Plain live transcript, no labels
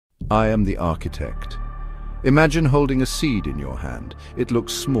I am the architect. Imagine holding a seed in your hand. It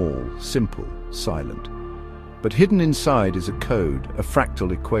looks small, simple, silent. But hidden inside is a code, a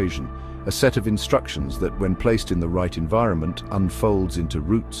fractal equation, a set of instructions that, when placed in the right environment, unfolds into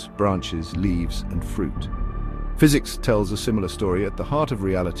roots, branches, leaves, and fruit. Physics tells a similar story. At the heart of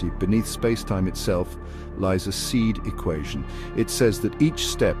reality, beneath space-time itself, lies a seed equation. It says that each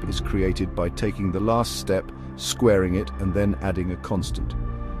step is created by taking the last step, squaring it, and then adding a constant.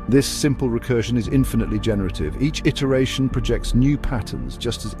 This simple recursion is infinitely generative. Each iteration projects new patterns,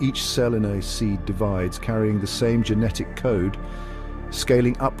 just as each cell in a seed divides, carrying the same genetic code,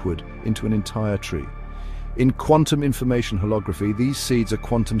 scaling upward into an entire tree. In quantum information holography, these seeds are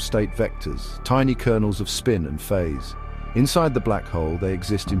quantum state vectors, tiny kernels of spin and phase. Inside the black hole, they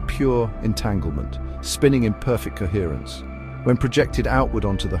exist in pure entanglement, spinning in perfect coherence. When projected outward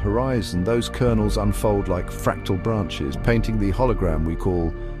onto the horizon, those kernels unfold like fractal branches, painting the hologram we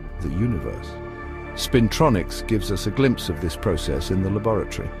call the universe. Spintronics gives us a glimpse of this process in the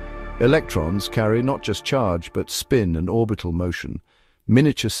laboratory. Electrons carry not just charge, but spin and orbital motion,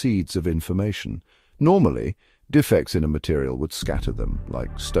 miniature seeds of information. Normally, defects in a material would scatter them,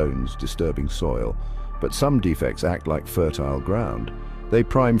 like stones disturbing soil, but some defects act like fertile ground. They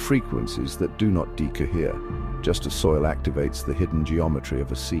prime frequencies that do not decohere, just as soil activates the hidden geometry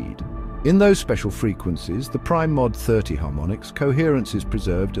of a seed. In those special frequencies, the prime mod 30 harmonics, coherence is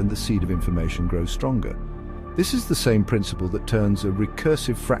preserved and the seed of information grows stronger. This is the same principle that turns a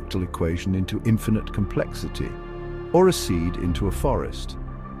recursive fractal equation into infinite complexity, or a seed into a forest.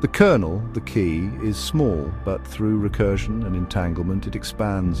 The kernel, the key, is small, but through recursion and entanglement it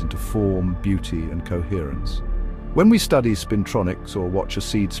expands into form, beauty, and coherence. When we study spintronics or watch a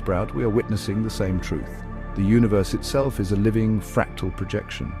seed sprout, we are witnessing the same truth. The universe itself is a living fractal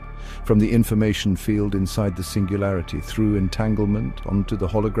projection. From the information field inside the singularity, through entanglement, onto the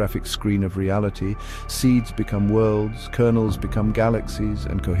holographic screen of reality, seeds become worlds, kernels become galaxies,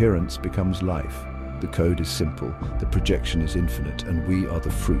 and coherence becomes life. The code is simple, the projection is infinite, and we are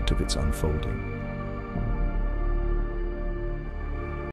the fruit of its unfolding.